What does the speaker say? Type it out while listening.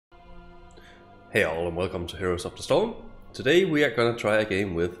Hey all and welcome to Heroes of the Storm. Today we are gonna try a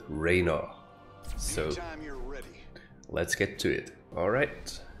game with Raynor. So let's get to it.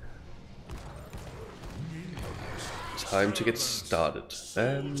 Alright. Time to get started.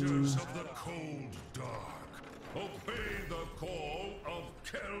 Soldiers of the cold dark, obey the call of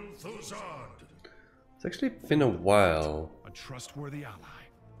Kel'Thuzad. It's actually been a while. A trustworthy ally.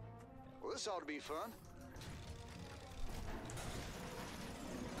 Well, this ought to be fun.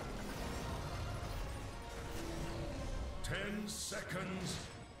 Ten seconds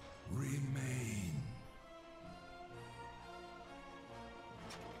remain.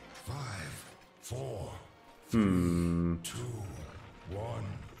 5, 4, 3, 2, 1.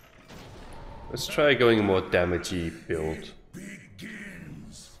 Let's try going a more damagey build.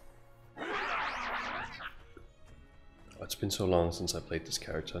 Begins. Oh, it's been so long since I played this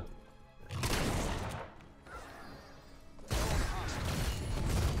character.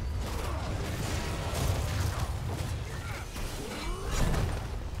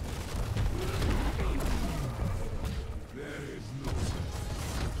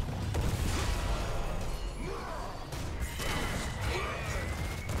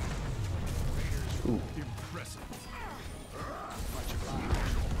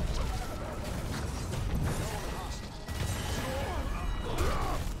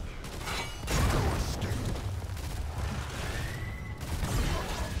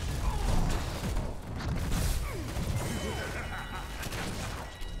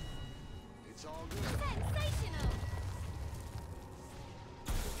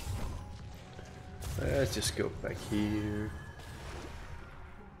 Let's just go back here.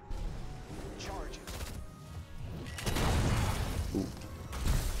 Ooh.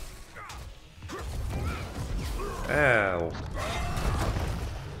 Ow.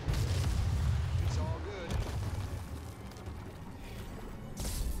 It's all good.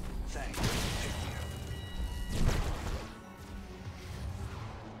 Thanks.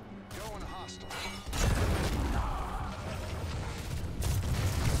 Going hostile.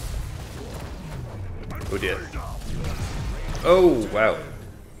 Oh dear. Oh wow.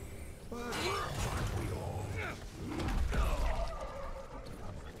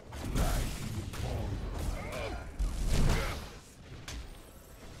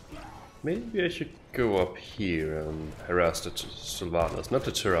 Maybe I should go up here and harass the Sylvanas, not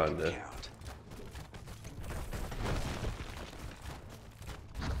the Tyrande.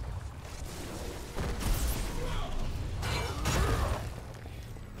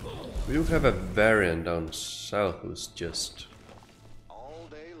 We do have a variant down south who's just All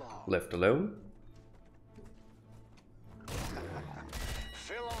day long. left alone.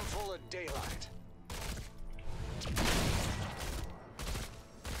 Fill 'em full of daylight.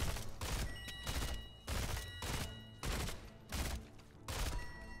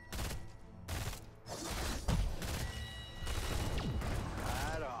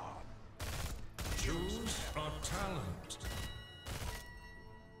 Right on. Choose a talent.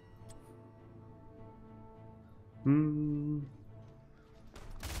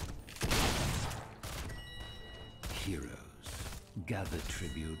 Heroes, gather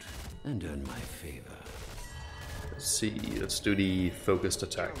tribute and earn my favor. Let's see, let's do the focused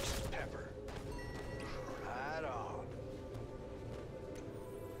attack. Pepper. Right on.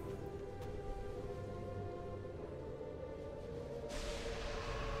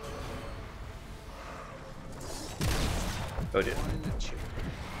 Oh dear. One in the chip.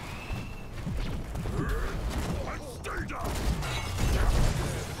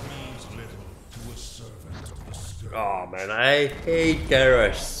 Means little to a servant of the stone. Oh man, I hate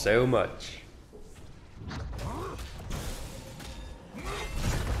Garrosh so much.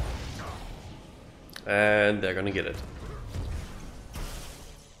 And they're gonna get it.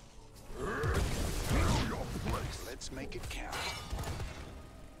 Let's make it count.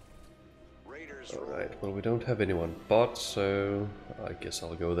 Raiders. Alright, well we don't have anyone bot, so I guess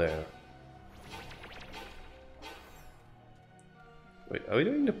I'll go there. Wait, are we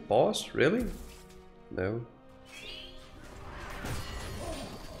doing the boss? Really? No.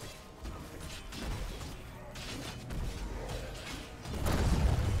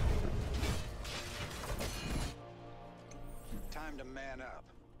 Time to man up.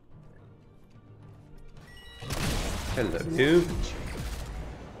 Hello, you.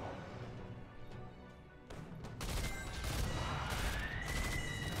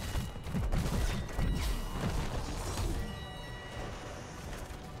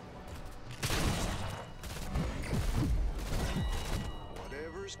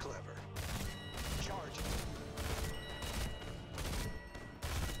 Whatever's clever. Charge it.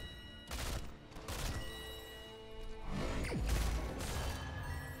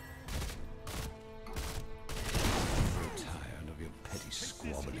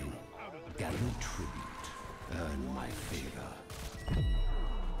 my favor.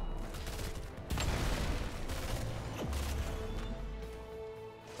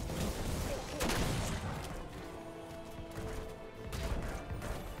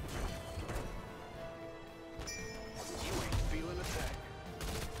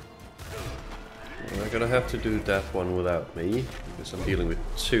 I'm gonna have to do that one without me, because I'm dealing with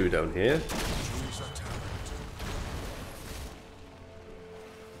two down here.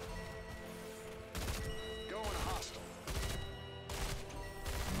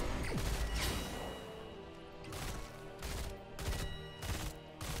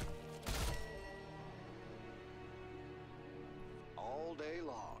 All day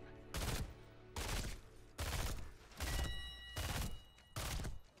long.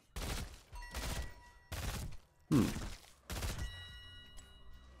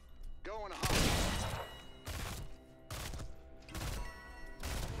 Going hostile.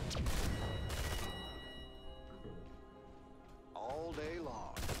 All day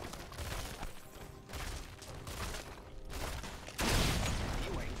long.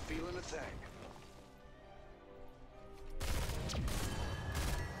 You ain't feeling a thing.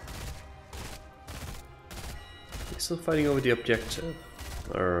 He's still fighting over the objective.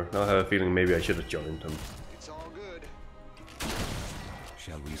 Or I have a feeling maybe I should have joined him. It's all good.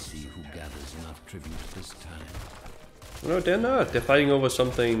 Shall we see who gathers enough tribute this time? No, they're not. They're fighting over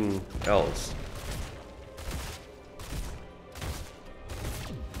something else.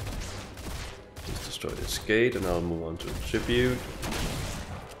 Let's destroy this gate and I'll move on to the tribute. Time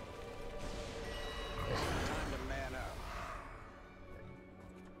to man up.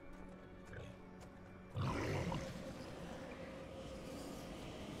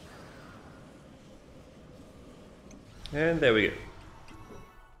 And there we go.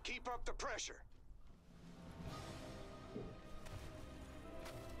 Keep up the pressure.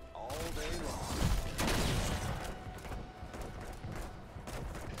 All day long.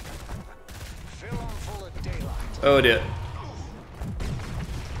 Fill 'em full of daylight. Oh dear.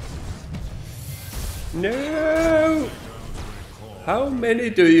 No! How many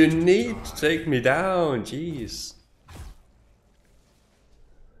do you need to take me down? Jeez.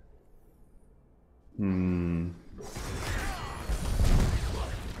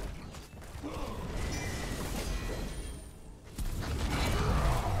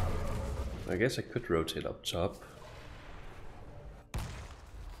 I guess I could rotate up top.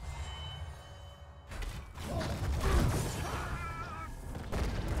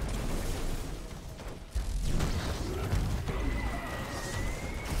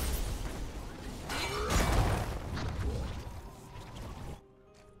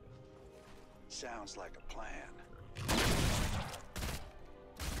 Sounds like a plan.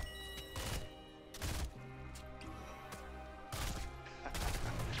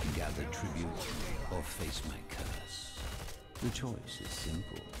 Gather tribute or face my curse. The choice is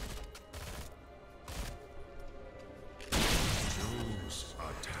simple. Choose a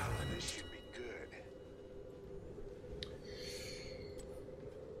This talent. should be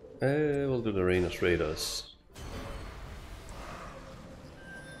good. We'll do the Raynor's Raiders.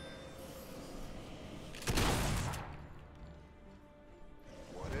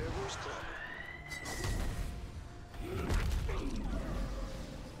 Whatever's clever.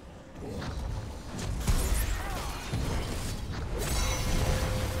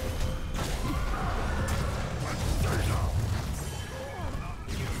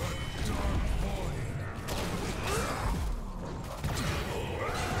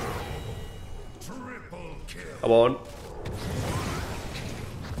 Triple kill. Come on.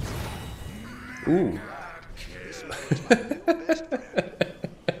 Ooh.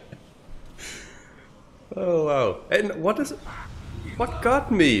 Oh wow. And what is it? What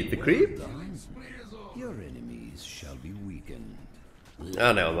got me? The creep? Your enemies shall be weakened.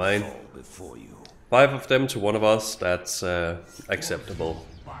 Ah, never mind. Fall before you. 5 of them to 1 of us, that's acceptable.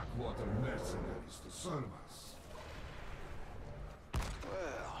 Backwater mercenaries to serve us.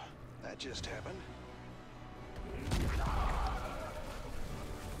 Well, that just happened.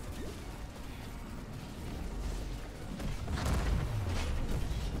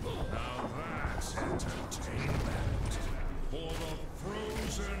 Now that's entertainment for the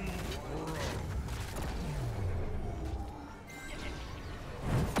frozen throne.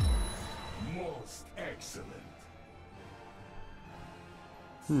 Most excellent.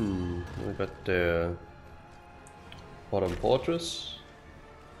 We got the bottom fortress.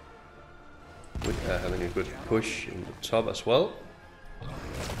 We are having a good push in the top as well.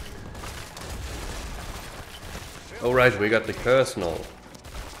 Alright, we got the curse now.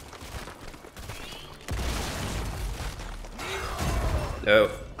 No.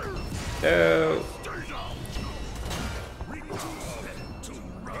 No.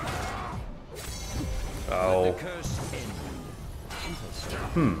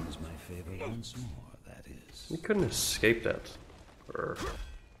 Is my favor once more, that is. We couldn't escape that. Brr.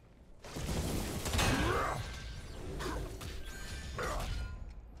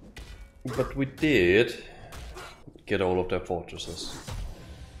 But we did get all of their fortresses.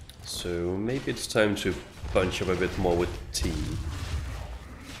 So maybe it's time to punch up a bit more with the team.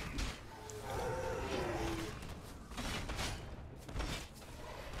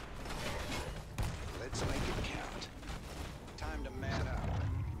 Let's make it count. Time to man up.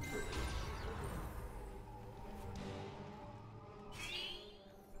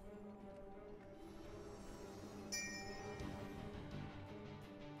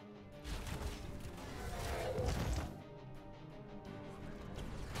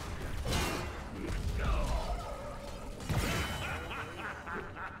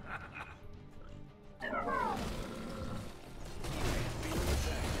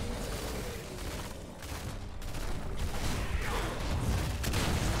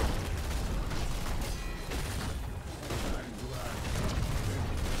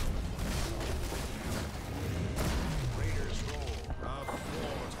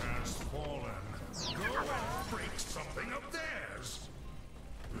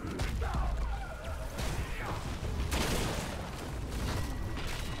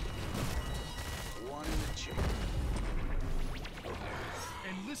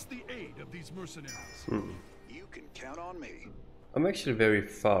 Enlist the aid of these mercenaries. You can count on me. I'm actually very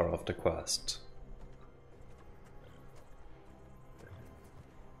far off the quest.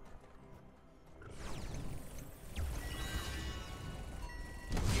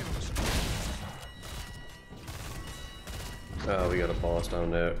 Oh, we got a boss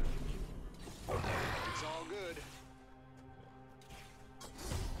down there. It's all good.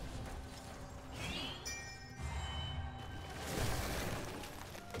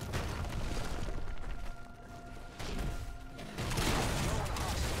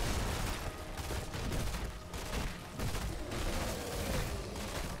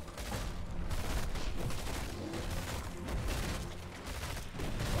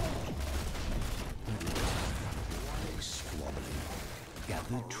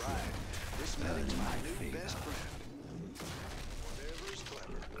 Gather true. This man's my new best friend. Whatever's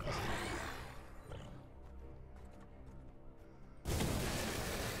clever.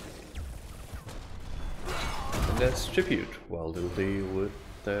 And that's tribute while they'll deal with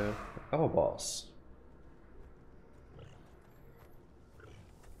our boss.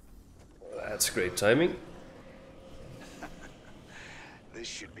 That's great timing. This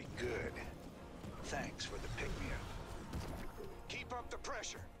should be good. Thanks for the pick-me-up. Keep up the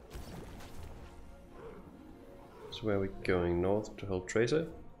pressure. So where are we going? North to help Tracer?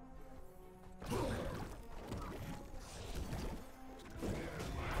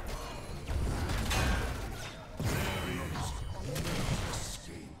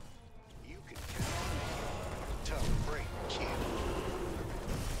 You can count on me. Tough break, kid.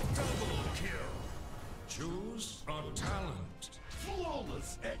 Double kill. Choose a talent.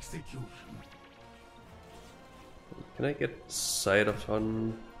 Flawless execution. Can I get sight of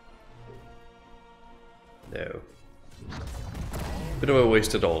on? No. Bit of a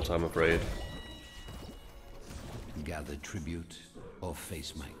wasted ult, I'm afraid. Gather tribute or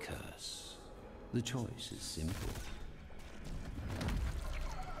face my curse. The choice is simple.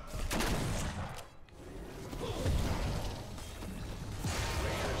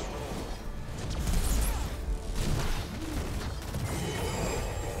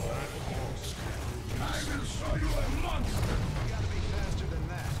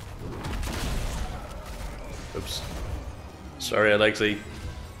 Oops. Sorry, Alexei.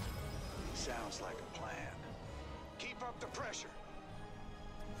 Sounds like a plan. Keep up the pressure.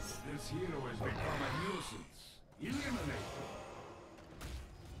 This hero has become a nuisance. Eliminate him.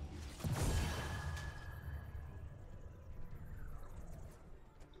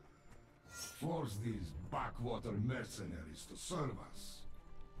 Force these backwater mercenaries to serve us.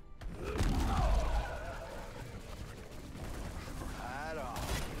 Right on.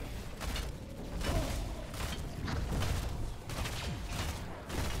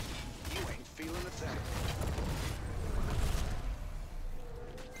 You ain't feeling a thing.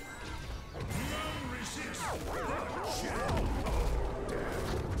 None resist.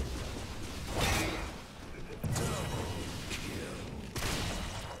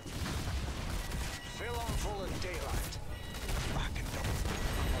 Fill on full of daylight. Rock and roll.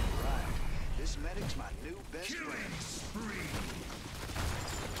 All right. This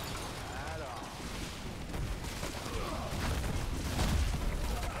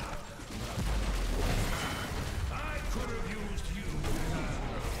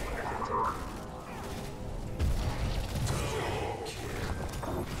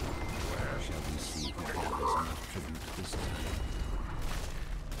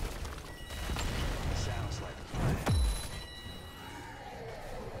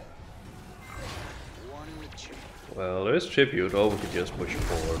there is tribute, or we could just push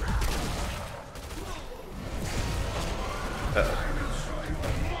forward. Uh-oh.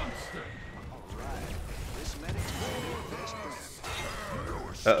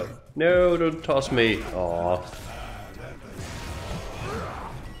 Uh-oh. No, don't toss me. Aww.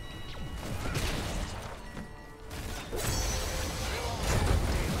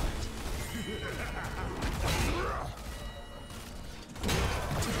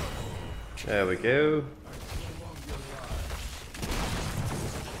 There we go.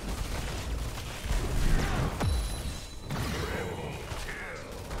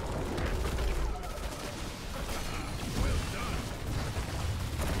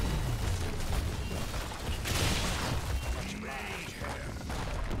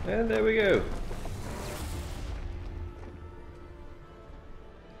 And there we go.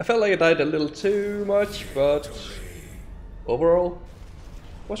 I felt like I died a little too much, but overall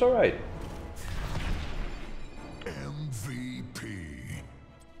was alright. MVP.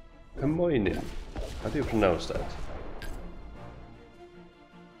 Hermione. How do you pronounce that?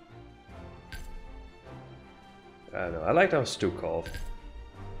 I don't know. I like how Stukov.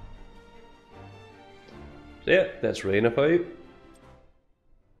 So yeah, that's Raynor for you.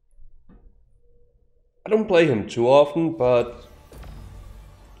 I don't play him too often, but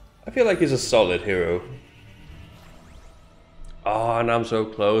I feel like he's a solid hero. Oh, and I'm so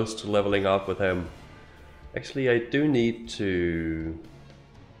close to leveling up with him. Actually, I do need to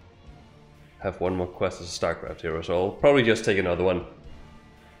have one more quest as a Starcraft hero, so I'll probably just take another one.